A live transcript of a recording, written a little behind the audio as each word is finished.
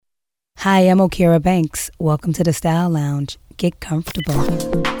Hi, I'm Okira Banks. Welcome to the Style Lounge. Get comfortable.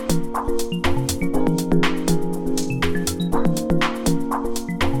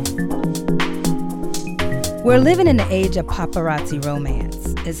 We're living in the age of paparazzi romance.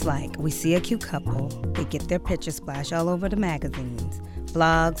 It's like we see a cute couple, they get their picture splashed all over the magazines,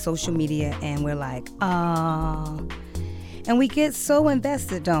 blogs, social media, and we're like, ah. And we get so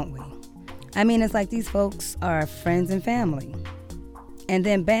invested, don't we? I mean, it's like these folks are friends and family. And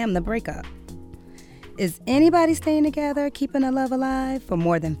then bam, the breakup. Is anybody staying together, keeping the love alive for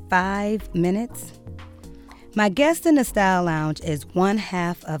more than 5 minutes? My guest in the Style Lounge is one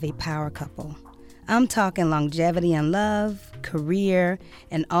half of a power couple. I'm talking longevity in love, career,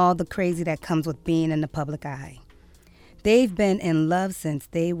 and all the crazy that comes with being in the public eye. They've been in love since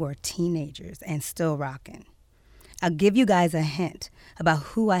they were teenagers and still rocking. I'll give you guys a hint about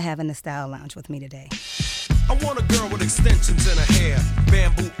who I have in the Style Lounge with me today. I want a girl with extensions in her hair,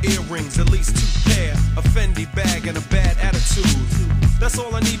 bamboo earrings, at least 2 pair, a Fendi bag and a bad attitude. That's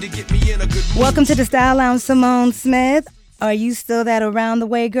all I need to get me in a good mood. Welcome to the Style Lounge, Simone Smith. Are you still that around the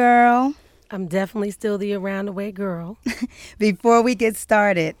way girl? I'm definitely still the around the way girl. Before we get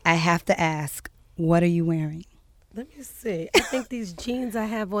started, I have to ask, what are you wearing? Let me see. I think these jeans I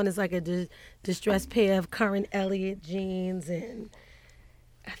have on is like a distressed pair of Current Elliott jeans, and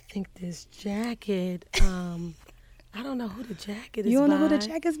I think this jacket, I don't know who the jacket is by. You don't know who the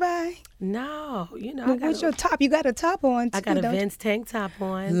jacket's by? No. Well, what's your top? You got a top on, too. I got a Vince tank top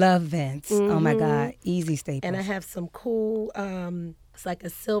on. Love Vince. Mm-hmm. Oh, my God. Easy staples. And I have some cool, it's like a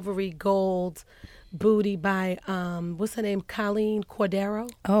silvery gold booty by, what's her name, Colleen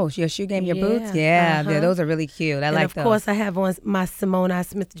Cordero. Oh, your shoe game, your boots? Yeah, those are really cute. I like those. And, of course, I have on my Simone I.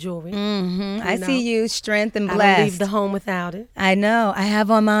 Smith jewelry. Mm-hmm. I see you, strength and blessed. I don't leave the home without it. I know. I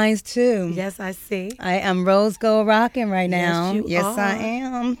have on mine, too. Yes, I see. I am rose gold rocking right now. Yes, I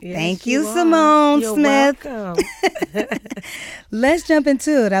am. Yes, Thank you, are. Simone You're Smith. Welcome. Let's jump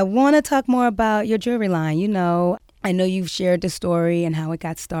into it. I want to talk more about your jewelry line. I know you've shared the story and how it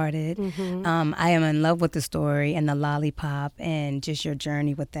got started. Mm-hmm. I am in love with the story and the lollipop and just your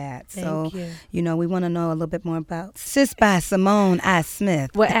journey with that. Thank you. We want to know a little bit more about Sis by Simone I.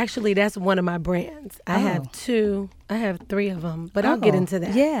 Smith. Well, actually, that's one of my brands. I have 2. I have 3 of them, but I'll get into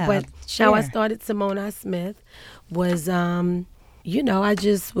that. Yeah, but sure. How I started Simone I. Smith was, I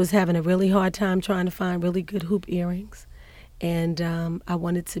just was having a really hard time trying to find really good hoop earrings. And I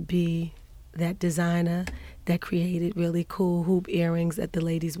wanted to be that designer that created really cool hoop earrings that the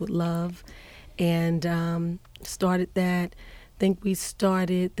ladies would love, and started that. I think we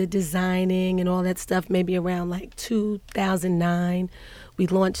started the designing and all that stuff maybe around like 2009. We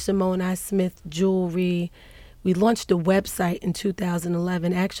launched Simone I. Smith Jewelry. We launched the website in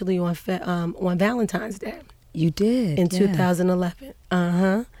 2011, actually on Valentine's Day. You did? In 2011.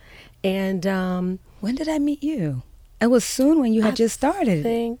 And when did I meet you? It was soon when you had just started. I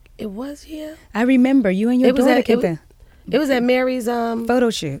think it was, yeah. I remember you and your daughter came there. It was at Mary's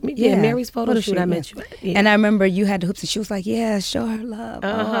photo shoot. Yeah, Mary's photo shoot. I met you. Yeah. And I remember you had the hoops, and she was like, "Yeah, show her love."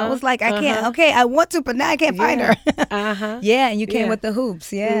 I was like, "I can't. Okay, I want to, but now I can't find her." Yeah, and you came with the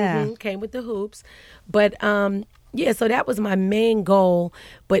hoops. Yeah, came with the hoops, but so that was my main goal.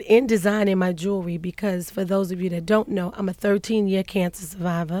 But in designing my jewelry, because for those of you that don't know, I'm a 13-year cancer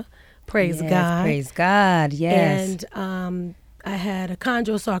survivor. Praise God. Praise God, yes. And I had a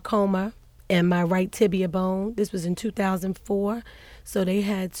chondrosarcoma in my right tibia bone. This was in 2004. So they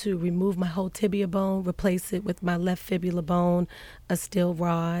had to remove my whole tibia bone, replace it with my left fibula bone, a steel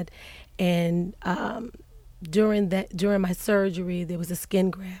rod. And during my surgery, there was a skin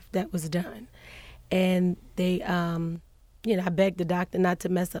graft that was done. And they... I begged the doctor not to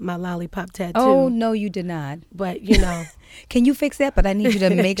mess up my lollipop tattoo. Oh, no, you did not. But, Can you fix that? But I need you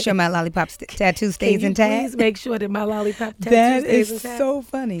to make sure my lollipop tattoo stays intact. Please make sure that my lollipop tattoo stays intact? That is so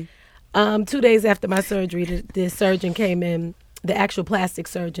funny. 2 days after my surgery, the surgeon came in, the actual plastic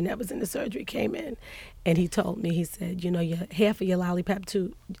surgeon that was in the surgery came in, and he told me, he said, half of your lollipop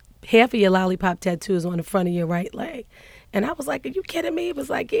tattoo is on the front of your right leg. And I was like, are you kidding me? It was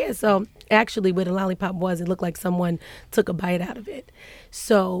like, yeah. So actually where the lollipop was, it looked like someone took a bite out of it.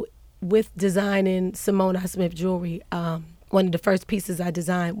 So with designing Simone I. Smith jewelry, one of the first pieces I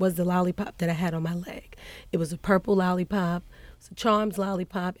designed was the lollipop that I had on my leg. It was a purple lollipop. It was a Charms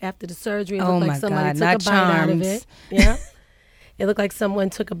lollipop. After the surgery, it looked like somebody took a bite out of it. Yeah. It looked like someone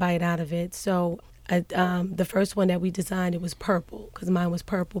took a bite out of it. So the first one that we designed, it was purple, because mine was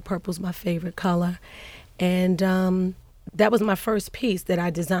purple. Purple's my favorite color. And that was my first piece that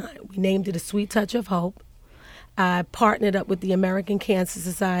I designed. We named it A Sweet Touch of Hope. I partnered up with the American Cancer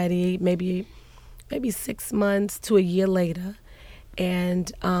Society maybe 6 months to a year later.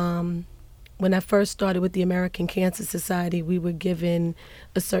 And when I first started with the American Cancer Society, we were given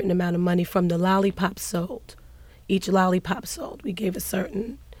a certain amount of money from the lollipops sold. Each lollipop sold, we gave a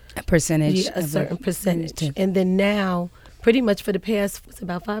certain percentage. Yeah, a certain percentage. And then now, pretty much for the past,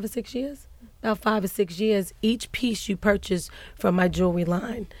 about 5 or 6 years? About 5 or 6 years, each piece you purchase from my jewelry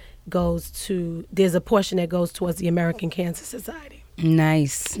line there's a portion that goes towards the American Cancer Society.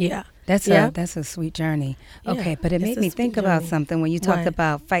 Nice. Yeah. That's a sweet journey. Okay, but it made me think about something when you talked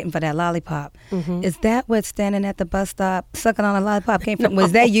about fighting for that lollipop. Mm-hmm. Is that what standing at the bus stop sucking on a lollipop came from?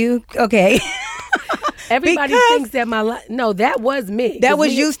 Was that you? Okay. Everybody thinks that no, that was me. That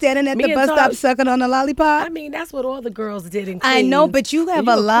was you standing at the bus stop sucking on a lollipop? I mean, that's what all the girls did in Queens. I know, but you have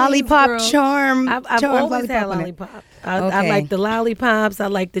a lollipop charm. I've always had lollipop. I like the lollipops. I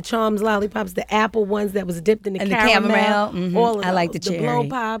like the Charms lollipops, the apple ones that was dipped in the caramel. Mm-hmm. All of I like the cherry. cherry. The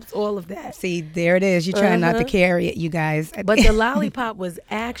blow pops, all of that. See, there it is. You're trying not to carry it, you guys. But the lollipop was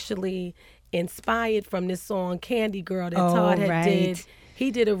actually inspired from this song Candy Girl that Todd had did. He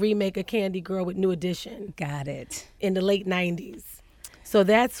did a remake of Candy Girl with New Edition. Got it. In the late 90s. So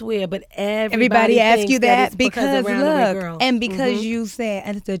that's where, but everybody asks you that because look, and because you said,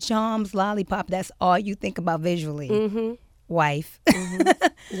 and it's the Charms lollipop, that's all you think about visually. Mm-hmm. Wife.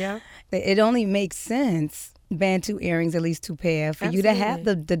 Mm-hmm. Yeah. It only makes sense, Bantu earrings, at least 2 pair, for you to have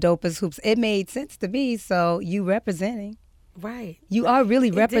the dopest hoops. It made sense to me, so you representing. Right. You are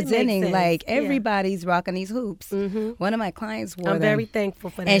really representing, like, everybody's rocking these hoops. Mm-hmm. One of my clients wore I'm them. very thankful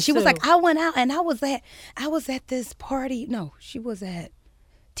for that, and she was like, I went out, and I was at this party. No, she was at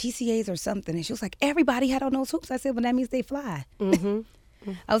TCA's or something, and she was like, everybody had on those hoops. I said, well, that means they fly.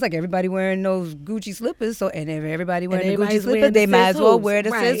 Mm-hmm. I was like, everybody wearing those Gucci slippers, so and if everybody wearing the Gucci everybody's slippers, wearing they the might as well hoops. wear the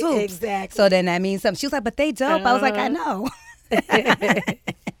Right, sis hoops. exactly. So then that means something. She was like, but they dope. I was like, I know.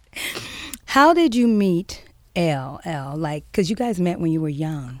 How did you meet L? Like, because you guys met when you were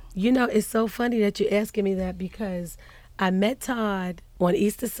young. You know, it's so funny that you're asking me that because I met Todd on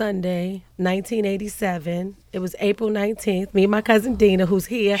Easter Sunday, 1987. It was April 19th. Me and my cousin Dina, who's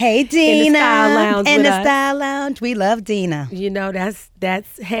here. Hey, Dina. In the Style Lounge In with the us. Style Lounge. We love Dina. You know, that's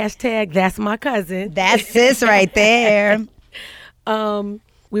hashtag that's my cousin. That's sis right there.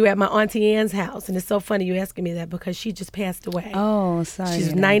 We were at my Auntie Ann's house, and it's so funny you asking me that because she just passed away. Oh, sorry.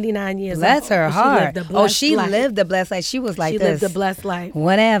 She's 99 years Bless old. her heart. She lived a blessed life. She was like she this. She lived a blessed life.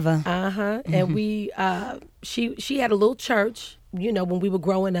 Whatever. Mm-hmm. And we, she had a little church, you know, when we were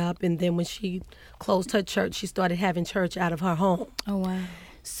growing up, and then when she closed her church, she started having church out of her home. Oh, wow.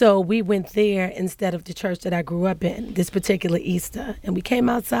 So we went there instead of the church that I grew up in this particular Easter. And we came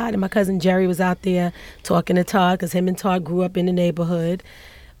outside, and my cousin Jerry was out there talking to Todd because him and Todd grew up in the neighborhood.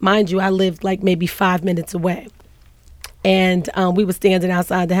 Mind you, I lived like maybe 5 minutes away. And we were standing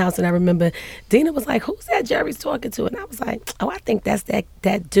outside the house, and I remember Dina was like, who's that Jerry's talking to? And I was like, oh, I think that's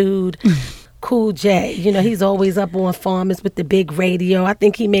that dude, Cool J. You know, he's always up on Farmers with the big radio. I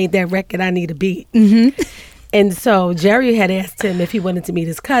think he made that record, I Need a Beat. Mm-hmm. And so Jerry had asked him if he wanted to meet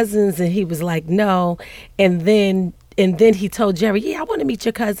his cousins, and he was like, no. And then he told Jerry, yeah, I want to meet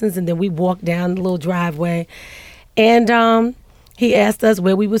your cousins. And then we walked down the little driveway. And he asked us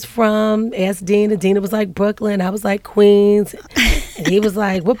where we was from, asked Dina. Dina was like, Brooklyn. I was like, Queens. And he was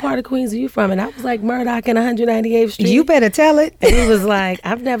like, what part of Queens are you from? And I was like, Murdoch and 198th Street. You better tell it. And he was like,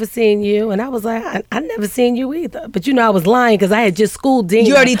 I've never seen you. And I was like, I never seen you either. But you know, I was lying because I had just schooled Dina.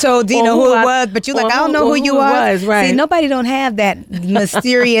 You already told Dina who it was, but you're like, I don't know who you are. Right. See, nobody don't have that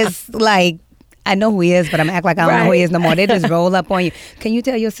mysterious, like, I know who he is, but I'm act like I don't know who he is no more. They just roll up on you. Can you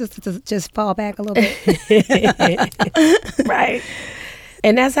tell your sister to just fall back a little bit? Right.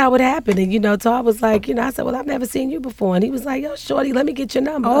 And that's how it happened. And, you know, Todd was like, you know, I said, well, I've never seen you before. And he was like, yo, Shorty, let me get your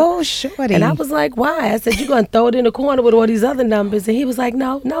number. Oh, Shorty. And I was like, why? I said, you're going to throw it in the corner with all these other numbers. And he was like,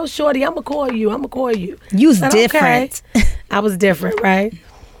 no, Shorty, I'm going to call you. You's different. Okay. I was different, right?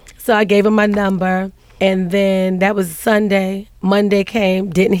 So I gave him my number. And then that was Sunday. Monday came,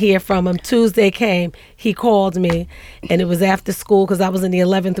 didn't hear from him. Tuesday came, he called me. And it was after school because I was in the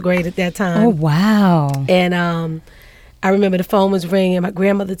 11th grade at that time. Oh, wow. And I remember the phone was ringing. My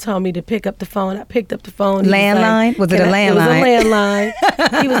grandmother told me to pick up the phone. I picked up the phone. Landline? Was it a landline? It was a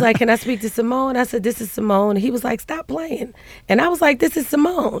landline. He was like, can I speak to Simone? I said, this is Simone. He was like, stop playing. And I was like, this is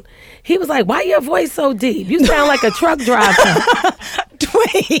Simone. He was like, why your voice so deep? You sound like a truck driver.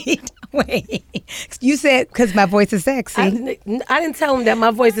 Wait. Wait, you said because my voice is sexy. I didn't tell him that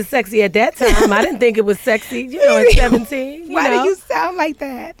my voice is sexy at that time. I didn't think it was sexy, at 17. Why do you sound like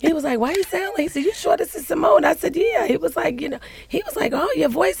that? He was like, why you sound like? He said, you sure this is Simone? I said, yeah. He was like, oh, your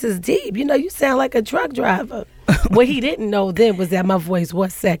voice is deep. You sound like a truck driver. What he didn't know then was that my voice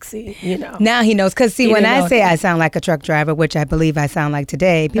was sexy, Now he knows. Because, see, when I say I sound like a truck driver, which I believe I sound like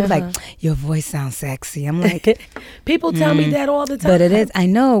today, people like, your voice sounds sexy. I'm like... People tell me that all the time. But it is. I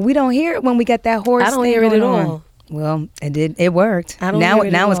know. We don't hear it when we get that hoarse I don't hear it at all. Well, it did. It worked. I don't now hear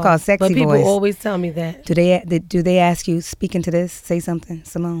it now at it's all. called sexy voice. But people voice. always tell me that. Do they ask you, speaking to this, say something,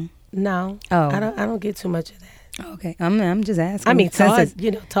 Simone? No. Oh. I don't get too much of that. Okay, I'm just asking. I mean,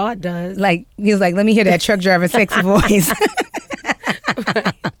 Todd does. Like, he was like, let me hear that truck driver sexy voice.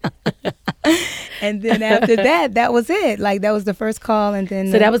 And then after that was it. Like, that was the first call, and then...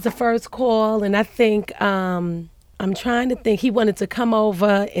 So that was the first call, and I think, I'm trying to think, he wanted to come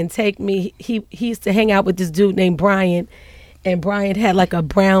over and take me. He used to hang out with this dude named Brian, and Brian had like a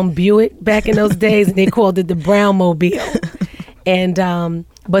brown Buick back in those days, and they called it the Brown Mobile. And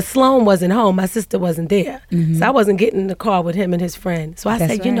but Sloan wasn't home. My sister wasn't there. Mm-hmm. So I wasn't getting in the car with him and his friend. So I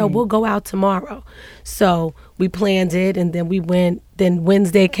said, we'll go out tomorrow. So we planned it, and then we went. Then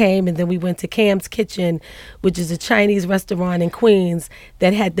Wednesday came, and then we went to Cam's Kitchen, which is a Chinese restaurant in Queens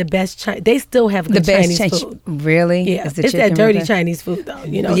that had the best They still have good Chinese food. Really? Yeah. It's that dirty Chinese food, though.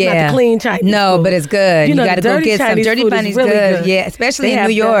 It's not the clean Chinese food. No, but it's good. You got to go get some. Dirty Chinese food is good. Yeah, especially in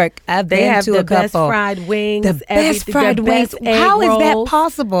New York. I've been to a couple. They have the best fried wings. The best fried wings. How is that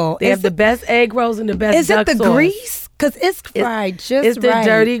possible? They have the best egg rolls and the best duck sauce. Is it the grease? Because it's fried just right. It's the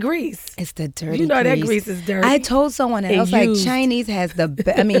dirty grease. It's the dirty grease. You know that grease is dirty. I told someone else, like, Chinese has the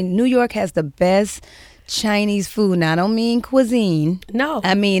New York has the best Chinese food. Now, I don't mean cuisine. No.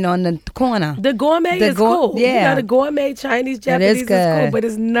 I mean on the corner. The gourmet is cool. Yeah. The gourmet Chinese, Japanese is cool, but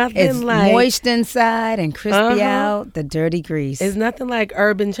it's nothing like... It's moist inside and crispy out. The dirty grease. It's nothing like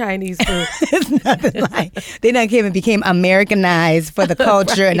urban Chinese food. It's nothing like... They done became Americanized for the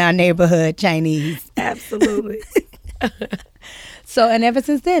culture in our neighborhood, Chinese. Absolutely. So, and ever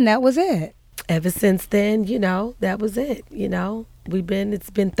since then, that was it. Ever since then, that was it. It's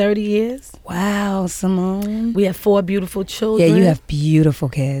been 30 years. Wow, Simone. We have 4 beautiful children. Yeah, you have beautiful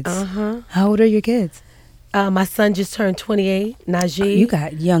kids. How old are your kids? My son just turned 28, Najee. Oh, you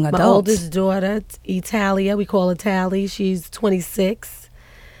got young adults. My oldest daughter, Italia, we call her Tally. She's 26.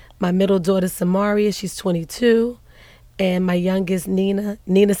 My middle daughter, Samaria, she's 22. And my youngest, Nina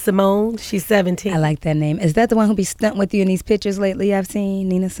Simone, she's 17. I like that name. Is that the one who be stunt with you in these pictures lately I've seen,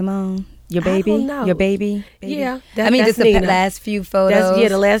 Nina Simone? Your baby? I don't know. Your baby? Yeah. Just the last few photos.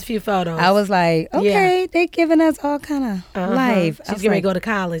 The last few photos. I was like, okay, they giving us all kind of life. She's getting ready to go to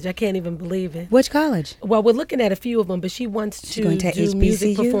college. I can't even believe it. Which college? Well, we're looking at a few of them, but she wants to do HBCU?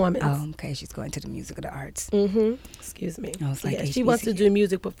 Music performance. Oh, okay. She's going to the Music of the Arts. Excuse me. I was like, HBCU. She wants to do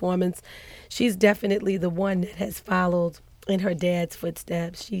music performance. She's definitely the one that has followed in her dad's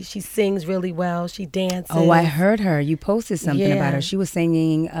footsteps. She sings really well. She dances. Oh, I heard her. You posted something about her. She was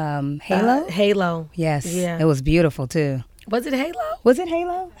singing Halo? Halo. Yes. Yeah. It was beautiful, too. Was it Halo? Was it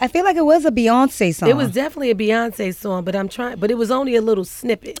Halo? I feel like it was a Beyonce song. It was definitely a Beyonce song, but it was only a little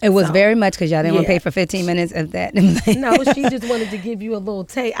snippet. It was very much because y'all didn't want to pay for 15 minutes of that. No, she just wanted to give you a little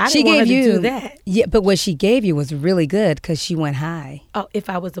taste. I didn't want her to do that. Yeah, but what she gave you was really good because she went high. Oh, If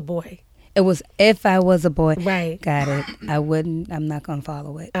I Was a Boy. It was If I Was a Boy. Right. Got it. I'm not going to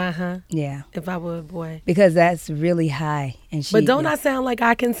follow it. Yeah. If I Were a Boy. Because that's really high. But don't I sound like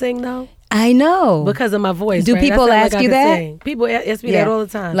I can sing, though? I know. Because of my voice. Do people ask you that? Sing. People ask me that all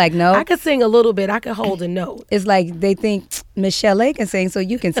the time. Like, no? I could sing a little bit. I could hold a note. It's like they think Michelle A can sing, so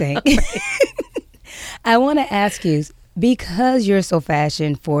you can sing. I want to ask you, because you're so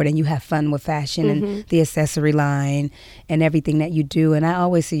fashion forward and you have fun with fashion and the accessory line and everything that you do, and I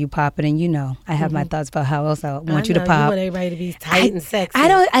always see you popping, and I have my thoughts about how else I want you to pop. You want everybody to be tight and sexy.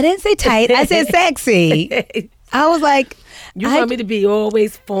 I didn't say tight. I said sexy. I was like, you want me to be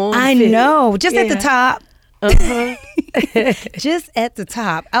always form. I know, just at the top. Just at the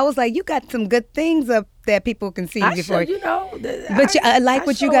top. I was like, you got some good things up that people can see before. But I like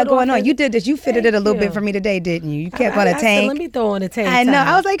what you got going on. You did this. You fitted it a little bit for me today, didn't you? You kept on a tank. Said, let me throw on a tank. I know.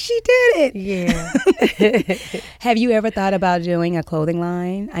 I was like, she did it. Yeah. Have you ever thought about doing a clothing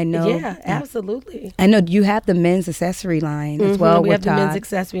line? I know. Yeah, absolutely. I know you have the men's accessory line as well. We with have the men's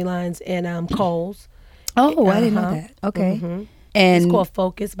accessory lines and Kohl's. Oh, I didn't know that. Okay. And it's called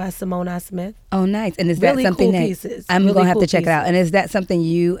Focus by Simone Smith. Oh, nice. And is really that something cool that pieces. I'm really going to have cool to check pieces. it out? And is that something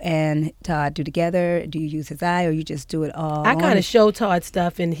you and Todd do together? Do you use his eye or you just do it all? I kind of show Todd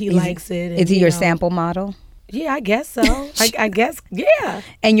stuff and he likes it. And, is he your sample model? Yeah, I guess so. I guess, yeah.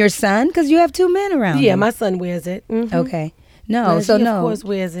 And your son? Because you have 2 men around Yeah, you. my son wears it. Mm-hmm. Okay. No, He, so of no. course,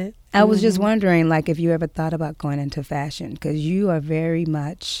 wears it. I was just wondering, like, if you ever thought about going into fashion, because you are very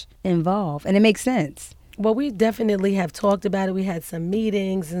much involved, and it makes sense. Well, we definitely have talked about it. We had some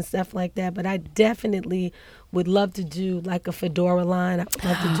meetings and stuff like that, but I definitely would love to do like a fedora line. I would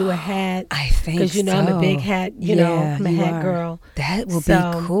love to do a hat. I think because you know I'm a big hat. You know, I'm a hat girl. That will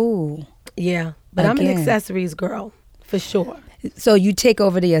be cool. Yeah, but I'm an Again. accessories girl for sure. So you take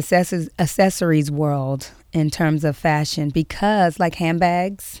over the accessories world in terms of fashion, because like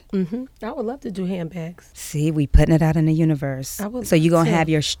handbags. I would love to do handbags. See, we putting it out in the universe. I would So you're love going to to. have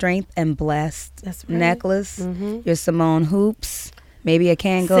your Strength and Blessed That's right. necklace, Mm-hmm. your Simone hoops, maybe a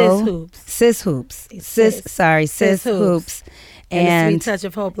Kango. Sis hoops. Sis hoops. Sis. Sis hoops. And a sweet touch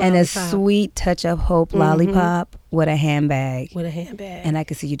of hope and a lollipop. sweet touch of hope lollipop with a handbag. With a handbag. And I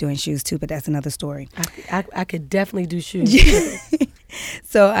could see you doing shoes too, but that's another story. I could definitely do shoes.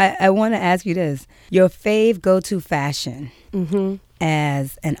 So I want to ask you this. Your fave go-to fashion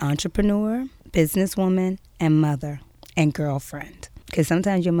as an entrepreneur, businesswoman, and mother and girlfriend. Because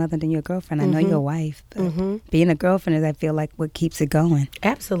sometimes you're mother than your girlfriend. I know you're a wife, but being a girlfriend is, I feel like, what keeps it going.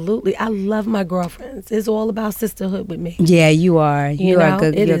 Absolutely. I love my girlfriends. It's all about sisterhood with me. Yeah, you are. You are a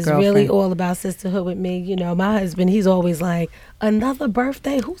good it your is girlfriend. really all about sisterhood with me. You know, my husband, he's always like, another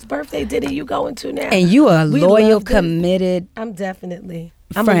birthday? Whose birthday dinner you going to now? And you are a We loyal, love this. committed I'm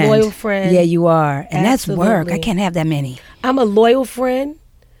a friend. loyal friend. Yeah, you are. And that's work. I Absolutely. can't have that many. I'm a loyal friend,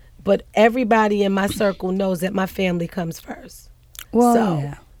 but everybody in my circle knows that my family comes first. Well, So,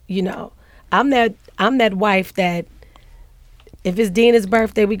 yeah. you know, I'm that wife that if it's Dina's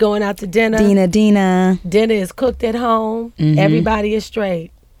birthday, we going out to dinner. Dina. Dinner is cooked at home. Mm-hmm. Everybody is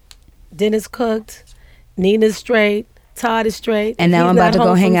straight. Dinner's cooked. Nina's straight. Todd is straight. And If now he's I'm not about to go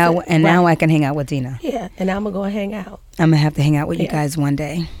home hang from out, set- and now Right. I can hang out with Dina. Yeah, and I'm going to go hang out. I'm going to have to hang out with you Yeah. guys one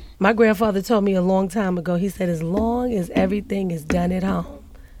day. My grandfather told me a long time ago, he said, as long as everything is done at home.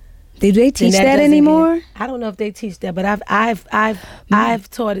 Do they then teach that doesn't anymore? get- I don't know if they teach that, but I've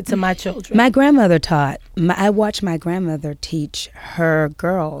taught it to my children. My grandmother taught. I watched my grandmother teach her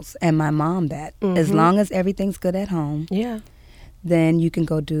girls and my mom that as long as everything's good at home, Yeah, then you can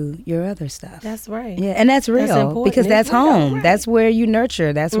go do your other stuff. that's right. Yeah, and that's real important. because It's that's real, home. right. That's where you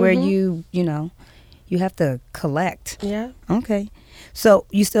nurture. That's where you know, you have to collect. Yeah. Okay. So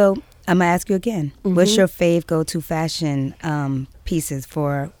I'm going to ask you again. What's your fave go-to fashion pieces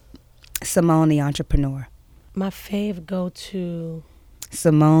for Simone the Entrepreneur? My fave go to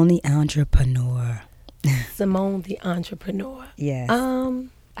Simone the Entrepreneur. Simone the Entrepreneur. Yes.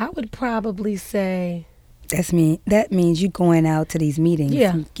 I would probably say, That means you going out to these meetings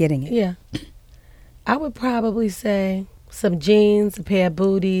Yeah. and getting it. yeah, I would probably say some jeans, a pair of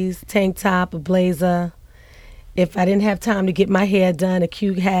booties, tank top, a blazer. If I didn't have time to get my hair done, a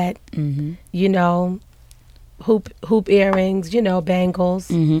cute hat, you know, hoop earrings, you know,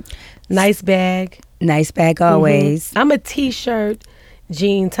 bangles, nice bag. Nice bag always. I'm a t-shirt,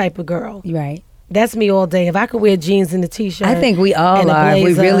 jean type of girl. Right. That's me all day. If I could wear jeans and a t-shirt, I think we all and a are. We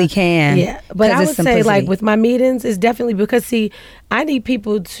blazer, really can. Yeah, but 'Cause I it's would say, like, simplicity. with my meetings, it's definitely because, see, I need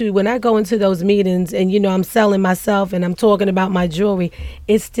people to, when I go into those meetings and, you know, I'm selling myself and I'm talking about my jewelry,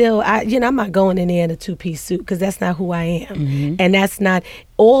 it's still, I'm not going in there in a two-piece suit because that's not who I am. Mm-hmm. And that's not,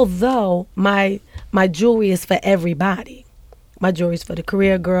 although my jewelry is for everybody. My jewelry's for the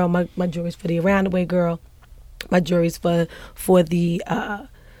career girl. My jewelry's for the around-the-way girl. My jewelry's for the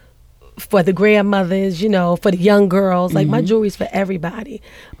grandmothers, you know, for the young girls. Like, my jewelry's for everybody.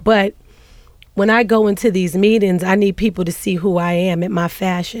 But when I go into these meetings, I need people to see who I am in my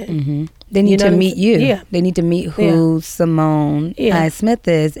fashion. They need know to what I'm meet saying? you. Yeah. They need to meet who Simone Yeah. Smith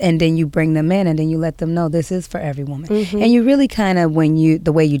is, and then you bring them in, and then you let them know this is for every woman. Mm-hmm. And you really kind of,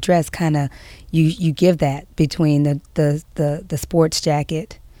 the way you dress, kind of, you give that between the sports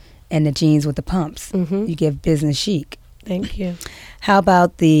jacket and the jeans with the pumps. You give business chic. Thank you. How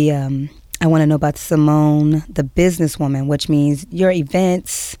about I want to know about Simone, the businesswoman, which means your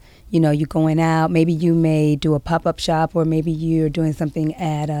events, you know, you're going out. Maybe you may do a pop-up shop, or maybe you're doing something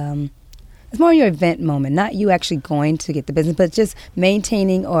at, it's more your event moment, not you actually going to get the business, but just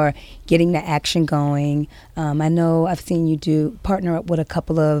maintaining or getting the action going. I know I've seen you partner up with a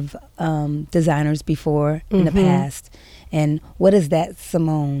couple of designers before in the past. And what is that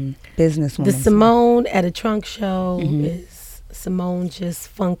Simone businesswoman? The Simone at a trunk show is Simone just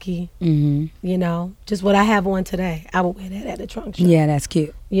funky. You know, just what I have on today. I would wear that at a trunk show. Yeah, that's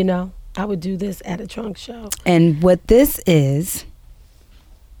cute. You know, I would do this at a trunk show. And what this is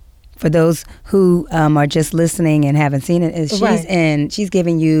for those who are just listening and haven't seen it, is she's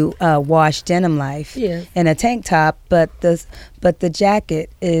giving you wash denim life in a tank top, but the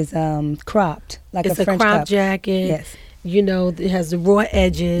jacket is cropped, like it's a French cropped cup jacket. Yes. You know, it has the raw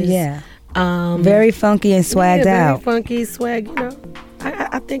edges. Yeah. Very funky and swagged out. Very funky, swag. You know,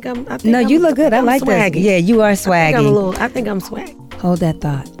 I think I'm. No, you look good. I like swaggy. this. Yeah, you are swaggy. I think I'm swag. Hold that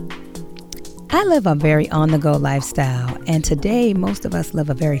thought. I live a very on-the-go lifestyle, and today most of us live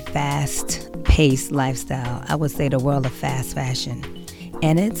a very fast-paced lifestyle. I would say the world of fast fashion.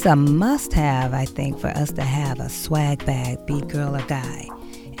 And it's a must-have, I think, for us to have a swag bag, be girl or guy.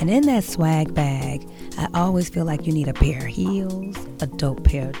 And in that swag bag, I always feel like you need a pair of heels, a dope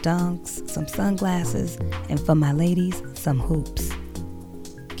pair of dunks, some sunglasses, and for my ladies, some hoops.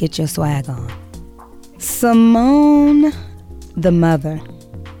 Get your swag on. Simone, the mother.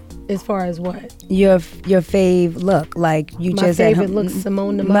 As far as what? Your fave look, like you my just favorite look,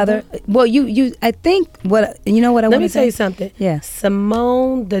 Simone the mother. Well, you I think what you know what I want to say. Let me tell you something. Yeah,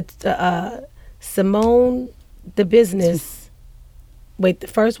 Simone the business. Wait, the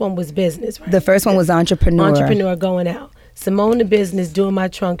first one was business, right? The first one was entrepreneur. Entrepreneur going out. Simone the business, doing my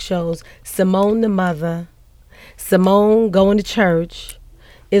trunk shows. Simone the mother. Simone going to church.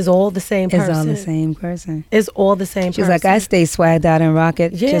 Is all the same person. It's all the same person. It's all the same person. She's like, I stay swagged out and rock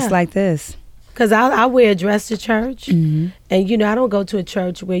it just like this. Because I wear a dress to church. Mm-hmm. And, you know, I don't go to a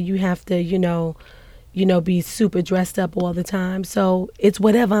church where you have to, you know, be super dressed up all the time. So it's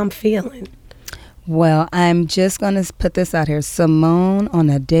whatever I'm feeling. Well, I'm just going to put this out here. Simone on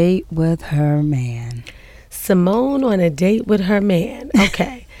a date with her man. Simone on a date with her man.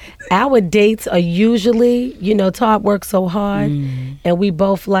 Okay. Our dates are usually, you know, Todd works so hard, and we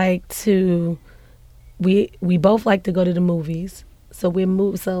both like to, we both like to go to the movies. So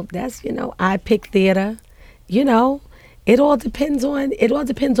so that's, you know, I pick theater. You know, it all depends on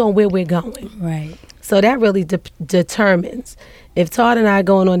where we're going. Right. So that really determines. If Todd and I are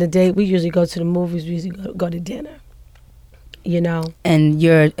going on a date, we usually go to the movies. We usually go to dinner. You know. And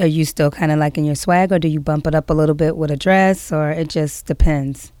are you still kind of like in your swag, or do you bump it up a little bit with a dress, or it just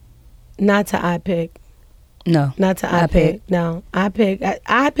depends? Not to I pick. No. Not to I pick. No. I pick.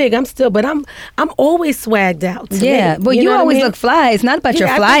 I'm still, but I'm always swagged out. Yeah. Me. Well, you always look fly. It's not about your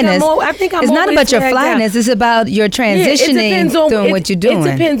flyness. I think I'm It's not about your flyness. Out. It's about your transitioning doing what you're doing.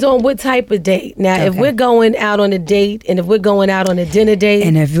 It depends on what type of date. Now, if we're going out on a date, and if we're going out on a dinner date.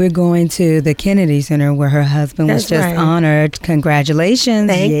 And if we're going to the Kennedy Center where her husband was just honored, congratulations.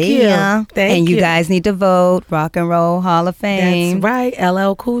 Thank you. And you guys need to vote. Rock and Roll Hall of Fame. That's right.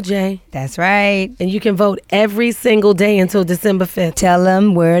 LL Cool J. That's right. And you can vote every single day until December 5th. Tell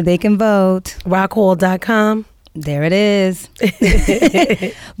them where they can vote. Rockhall.com. There it is.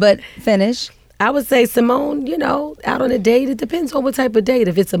 But finish. I would say, Simone, you know, out on a date, it depends on what type of date.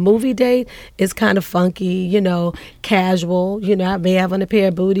 If it's a movie date, it's kind of funky, you know, casual. You know, I may have on a pair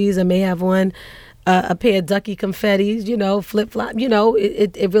of booties. I may have on a pair of ducky confettis, you know, flip-flop. You know,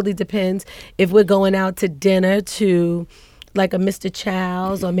 it really depends. If we're going out to dinner to like a Mr.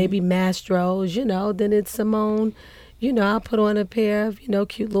 Chow's or maybe Mastro's, you know, then it's Simone. You know, I'll put on a pair of, you know,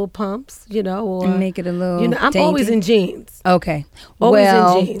 cute little pumps, you know, or and make it a little. You know, I'm dainty. always in jeans. Okay. Always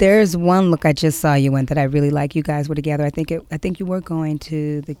well, in jeans. There's one look I just saw you in that I really like. You guys were together. I think you were going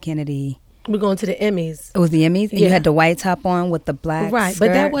to the Kennedy. We're going to the Emmys. It was the Emmys? And yeah. You had the white top on with the black right, skirt.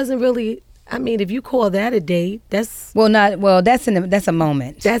 but that wasn't really. I mean, if you call that a date, that's that's a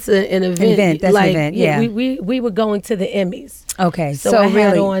moment. That's an event. That's like, an event. Yeah, we were going to the Emmys. Okay, so I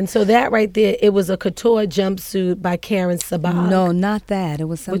had on. So that right there, it was a couture jumpsuit by Karen Sabag. No, not that. It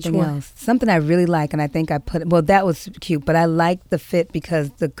was something else. Something I really like, and I think I put. Well, that was cute, but I liked the fit because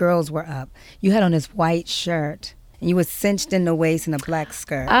the girls were up. You had on this white shirt. And you were cinched in the waist in a black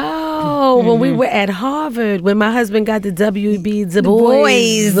skirt. Oh, when we were at Harvard, when my husband got the W.B. Du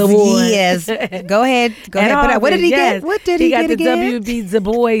Bois Award. Yes. Go ahead. Harvard, what did he get? What did he get again? He got the W.B. Du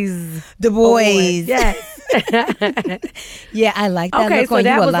Bois. Du Bois. Yes. Yeah, I like that. Okay, look so on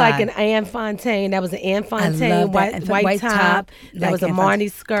that you was a lot. like an Anne Fontaine. That was an Anne Fontaine white top. That like was a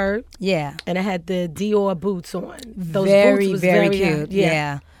Marnie skirt. Yeah. And I had the Dior boots on. Those very, boots was very cute.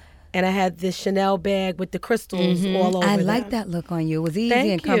 Yeah. And I had this Chanel bag with the crystals all over I them. like that look on you. It was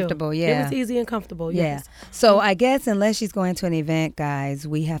easy and comfortable. Yeah. It was easy and comfortable, yes. Yeah. So I guess unless she's going to an event, guys,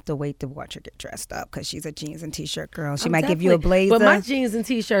 we have to wait to watch her get dressed up because she's a jeans and T-shirt girl. She might give you a blazer. But my jeans and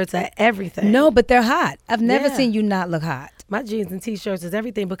T-shirts are everything. No, but they're hot. I've never seen you not look hot. My jeans and T-shirts is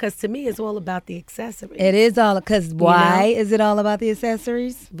everything because to me it's all about the accessories. It is all because why is it all about the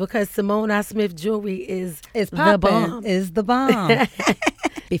accessories? Because Simone I. Smith jewelry is the bomb. Is the bomb.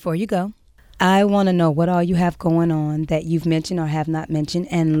 Before you go, I want to know what all you have going on that you've mentioned or have not mentioned,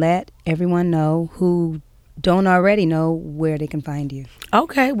 and let everyone know who don't already know where they can find you.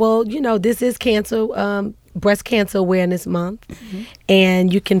 Okay, well, this is Breast Cancer Awareness Month,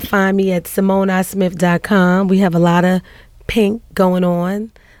 and you can find me at SimoneISmith.com. We have a lot of pink going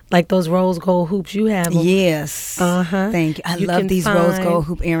on, like those rose gold hoops you have. Yes. Thank you. I love these rose gold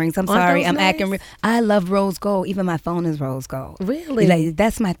hoop earrings. I'm sorry. I'm nice? Acting. I love rose gold. Even my phone is rose gold. Really? Like,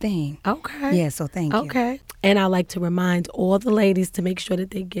 that's my thing. Okay. Yeah, so thank you. Okay. And I like to remind all the ladies to make sure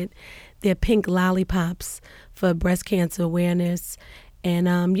that they get their pink lollipops for breast cancer awareness.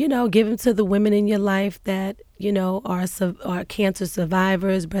 And, give them to the women in your life that, are cancer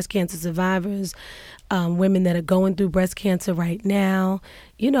survivors, breast cancer survivors, women that are going through breast cancer right now.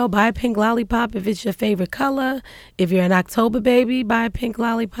 Buy a pink lollipop if it's your favorite color. If you're an October baby, buy a pink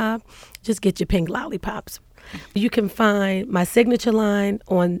lollipop. Just get your pink lollipops. You can find my signature line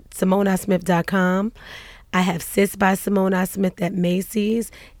on SimoneISmith.com. I have Sis by Simone I. Smith at Macy's,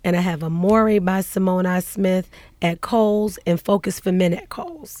 and I have Amore by Simone I. Smith at Kohl's and Focus for Men at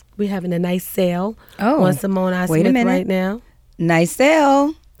Kohl's. We're having a nice sale on Simone I. Smith right now. Nice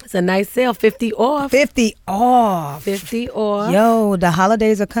sale. It's a nice sale, 50 off. 50 off. 50 off. Yo, the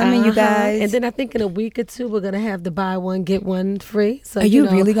holidays are coming, you guys. And then I think in a week or two, we're going to have the buy one, get one free. So, are you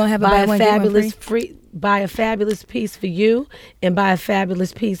really going to have a buy one, get one free? Buy a fabulous piece for you and buy a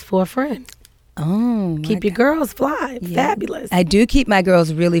fabulous piece for a friend. Oh, keep your girls fly. Yeah. Fabulous. I do keep my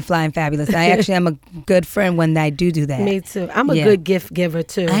girls really fly and fabulous. I actually am a good friend when I do that. Me too. I'm a good gift giver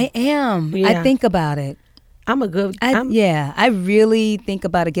too. I am. Yeah. I think about it. I really think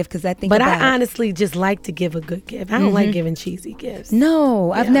about a gift because I think but about it. But I honestly just like to give a good gift. I don't like giving cheesy gifts.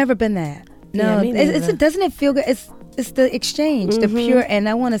 No, I've never been that. No, doesn't it feel good? It's the exchange, the pure, and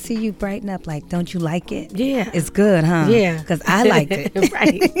I want to see you brighten up. Like, don't you like it? Yeah. It's good, huh? Yeah. Because I liked it.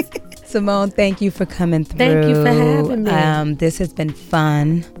 Right. Simone, thank you for coming through. Thank you for having me. This has been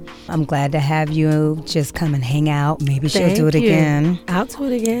fun. I'm glad to have you just come and hang out. Maybe she'll do it again. I'll do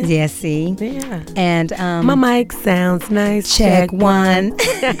it again. Yeah, see? Yeah. And my mic sounds nice. Check one.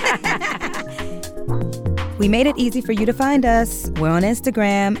 We made it easy for you to find us. We're on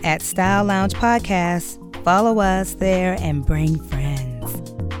Instagram at Style Lounge Podcast. Follow us there and bring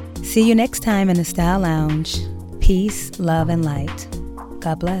friends. See you next time in the Style Lounge. Peace, love, and light.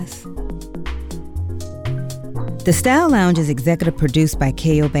 God bless. The Style Lounge is executive produced by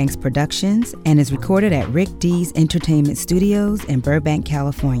K.O. Banks Productions and is recorded at Rick D's Entertainment Studios in Burbank,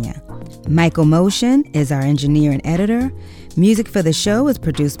 California. Michael Motion is our engineer and editor. Music for the show is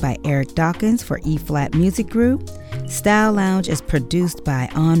produced by Eric Dawkins for E-Flat Music Group. Style Lounge is produced by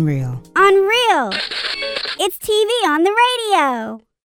Unreal. Unreal! It's TV on the radio!